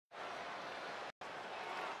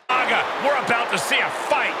Umaga. We're about to see a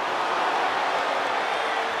fight.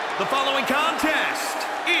 The following contest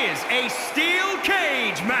is a steel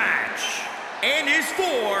cage match and is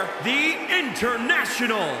for the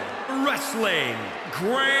International Wrestling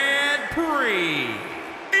Grand Prix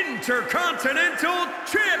Intercontinental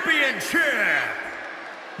Championship.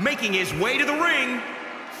 Making his way to the ring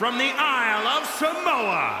from the Isle of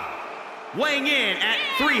Samoa, weighing in at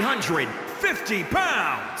 350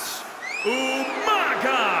 pounds,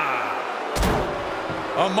 Umaga.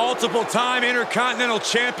 A multiple-time Intercontinental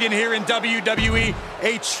Champion here in WWE.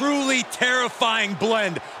 A truly terrifying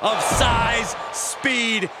blend of size,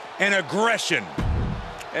 speed, and aggression.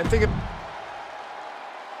 And think of...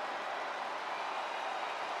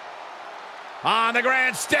 On the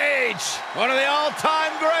grand stage, one of the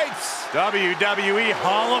all-time greats, WWE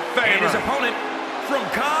Hall of Famer. And his opponent from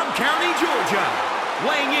Cobb County, Georgia,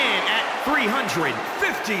 weighing in at 350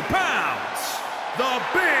 pounds, the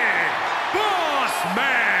Big Boss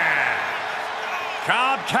Man.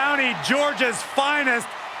 Cobb County, Georgia's finest,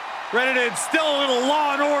 ready to instill a little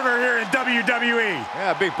law and order here in WWE.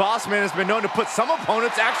 Yeah, Big Boss Man has been known to put some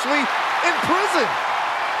opponents actually in prison.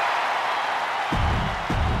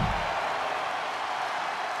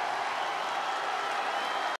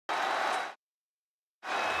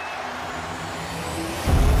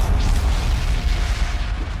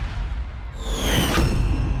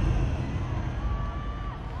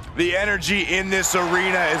 The energy in this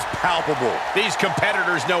arena is palpable. These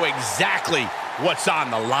competitors know exactly what's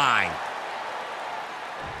on the line.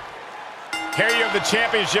 Here you have the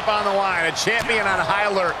championship on the line, a champion on high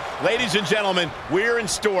alert. Ladies and gentlemen, we're in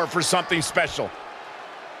store for something special.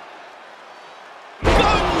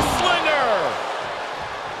 Gunslinger!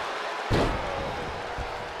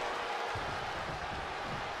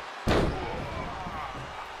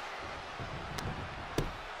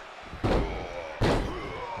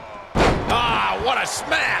 What a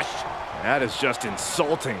smash! That is just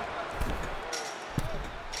insulting.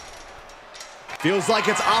 Feels like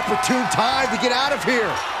it's opportune time to get out of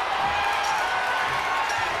here.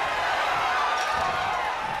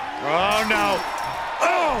 Oh, no.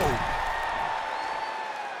 Oh!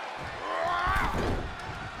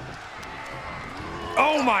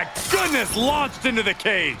 Oh, my goodness, launched into the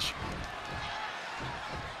cage.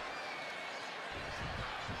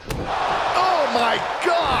 Oh, my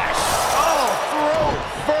gosh!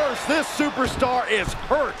 First, this superstar is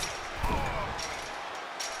hurt.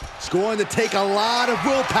 It's going to take a lot of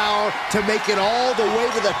willpower to make it all the way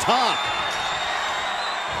to the top.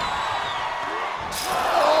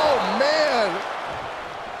 Oh, man.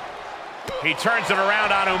 He turns it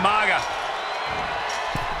around on Umaga.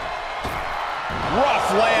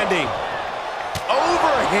 Rough landing.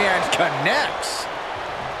 Overhand connects.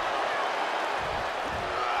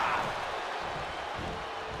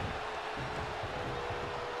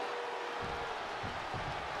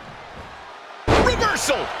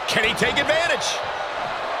 Reversal! Can he take advantage?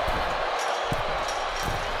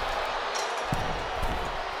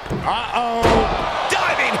 Uh-oh!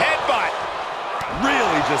 Diving headbutt!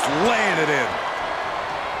 Really just laying it in.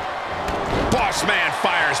 Bossman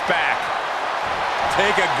fires back.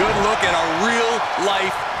 Take a good look at a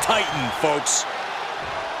real-life Titan, folks.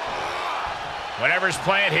 Whatever's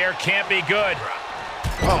playing here can't be good.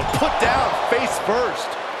 Oh, put down face first.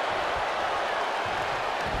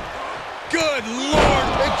 Good Lord!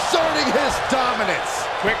 Exerting his dominance.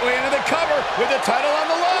 Quickly into the cover with the title on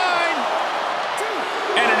the line.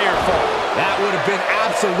 And an ear fall. That would have been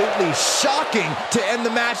absolutely shocking to end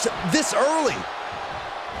the match this early.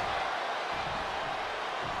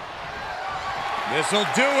 This'll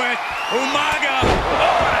do it. Umaga!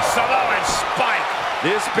 Oh, and a Samoan spike.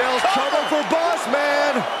 This spells trouble for Boss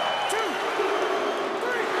Man.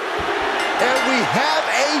 And we have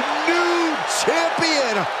a new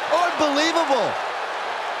champion. Unbelievable.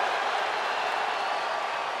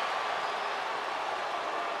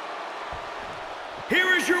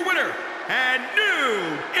 Here is your winner and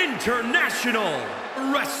new International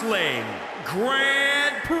Wrestling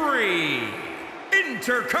Grand Prix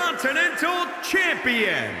Intercontinental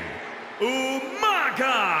Champion,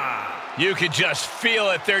 Umaga. You can just feel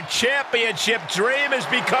it. Their championship dream has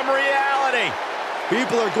become reality.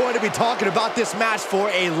 People are going to be talking about this match for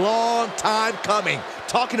a long time coming.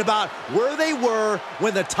 Talking about where they were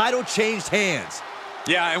when the title changed hands.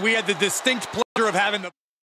 Yeah, and we had the distinct pleasure of having the